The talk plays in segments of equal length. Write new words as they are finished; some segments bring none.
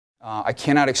I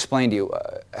cannot explain to you.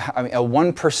 I mean, a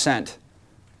 1%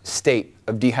 state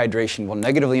of dehydration will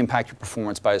negatively impact your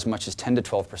performance by as much as 10 to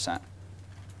 12%.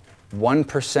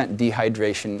 1%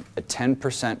 dehydration, a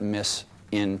 10% miss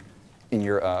in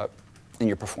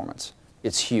your performance.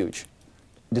 It's huge.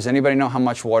 Does anybody know how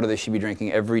much water they should be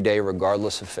drinking every day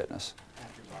regardless of fitness?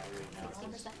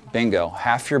 Bingo.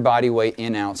 Half your body weight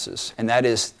in ounces. And that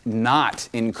is not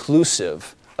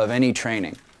inclusive of any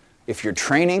training. If you're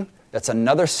training, that's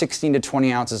another 16 to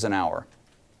 20 ounces an hour.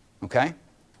 Okay?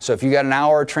 So if you got an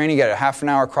hour of training, you got a half an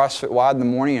hour CrossFit WOD in the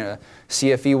morning and a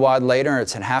CFE WOD later, and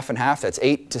it's in half and half, that's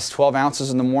 8 to 12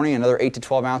 ounces in the morning, another 8 to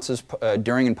 12 ounces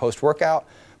during and post-workout.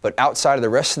 But outside of the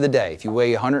rest of the day, if you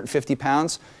weigh 150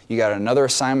 pounds, you got another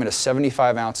assignment of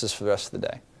 75 ounces for the rest of the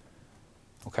day.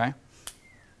 Okay?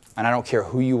 And I don't care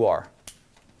who you are.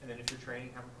 And then if you're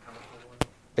training, how much more?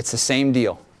 It's the same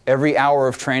deal. Every hour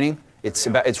of training, it's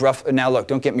rough. Now look,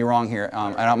 don't get me wrong here,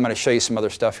 and I'm going to show you some other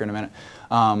stuff here in a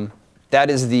minute. That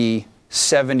is the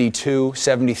 72,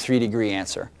 73 degree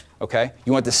answer. Okay?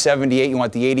 You want the 78, you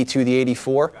want the 82, the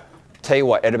 84? Tell you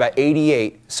what, at about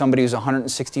 88, somebody who's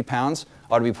 160 pounds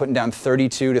ought to be putting down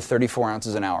 32 to 34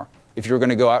 ounces an hour. If you're going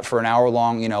to go out for an hour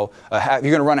long, you know, you're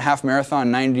going to run a half marathon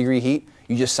in 90 degree heat,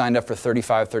 you just signed up for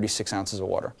 35, 36 ounces of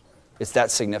water. It's that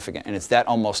significant, and it's that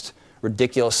almost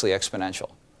ridiculously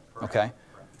exponential. Okay?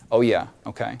 Oh yeah,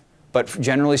 okay. But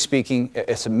generally speaking,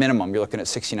 it's a minimum. You're looking at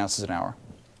 16 ounces an hour.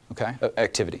 Okay?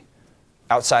 Activity.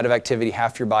 Outside of activity,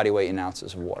 half your body weight in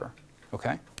ounces of water.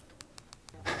 Okay?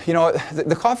 You know,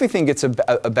 the coffee thing gets a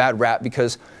bad rap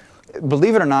because,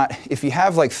 believe it or not, if you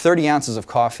have like 30 ounces of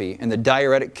coffee and the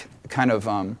diuretic kind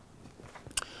of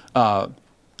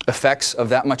effects of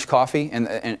that much coffee and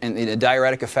the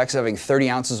diuretic effects of having 30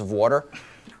 ounces of water,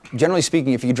 generally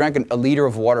speaking, if you drank a liter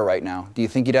of water right now, do you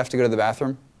think you'd have to go to the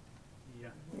bathroom? Yeah.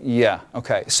 Yeah,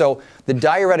 okay. So the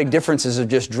diuretic differences of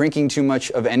just drinking too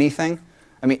much of anything,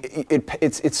 I mean,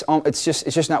 it's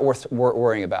just not worth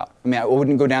worrying about. I mean, I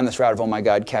wouldn't go down this route of, oh my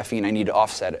God, caffeine, I need to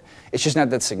offset it. It's just not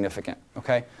that significant,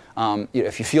 okay?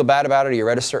 If you feel bad about it or you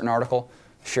read a certain article,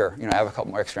 sure, you know, have a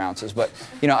couple more extra ounces. But,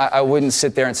 you know, I wouldn't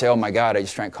sit there and say, oh my God, I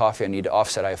just drank coffee, I need to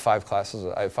offset. I have 5 classes,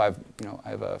 I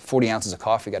have 40 ounces of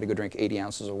coffee, got to go drink 80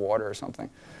 ounces of water or something.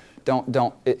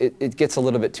 It gets a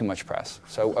little bit too much press.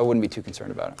 So I wouldn't be too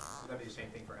concerned about it. That'd be the same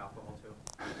thing for alcohol too.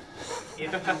 If you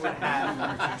would have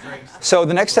 1 or 2 drinks. So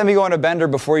the next time you go on a bender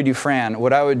before you do Fran,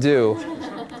 what I would do,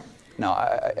 no,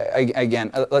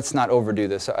 again, let's not overdo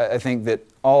this. I think that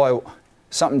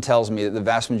something tells me that the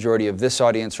vast majority of this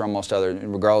audience or almost other,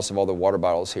 regardless of all the water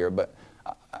bottles here, but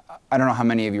I don't know how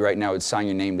many of you right now would sign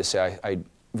your name to say I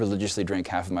religiously drink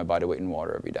half of my body weight in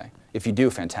water every day. If you do,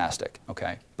 fantastic,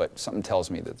 okay? But something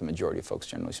tells me that the majority of folks,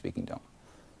 generally speaking, don't.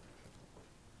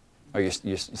 Oh,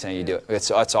 you're saying you do it. That's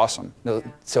awesome. Yeah.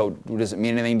 So does it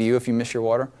mean anything to you if you miss your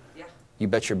water? Yeah. You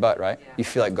bet your butt, right? Yeah. You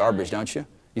feel like garbage, don't you?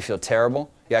 You feel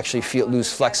terrible. You actually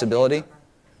lose flexibility.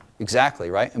 Exactly,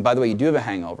 right? And by the way, you do have a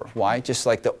hangover. Why? Just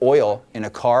like the oil in a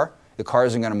car, the car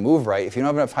isn't going to move right. If you don't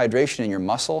have enough hydration in your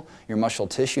muscle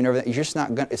tissue and everything,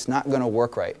 it's not going to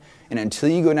work right. And until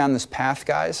you go down this path,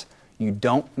 guys, you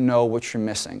don't know what you're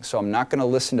missing. So I'm not going to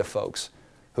listen to folks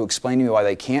who explain to me why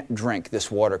they can't drink this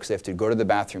water because they have to go to the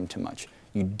bathroom too much.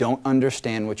 You don't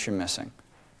understand what you're missing.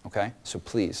 Okay? So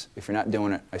please, if you're not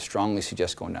doing it, I strongly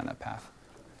suggest going down that path.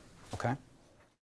 Okay?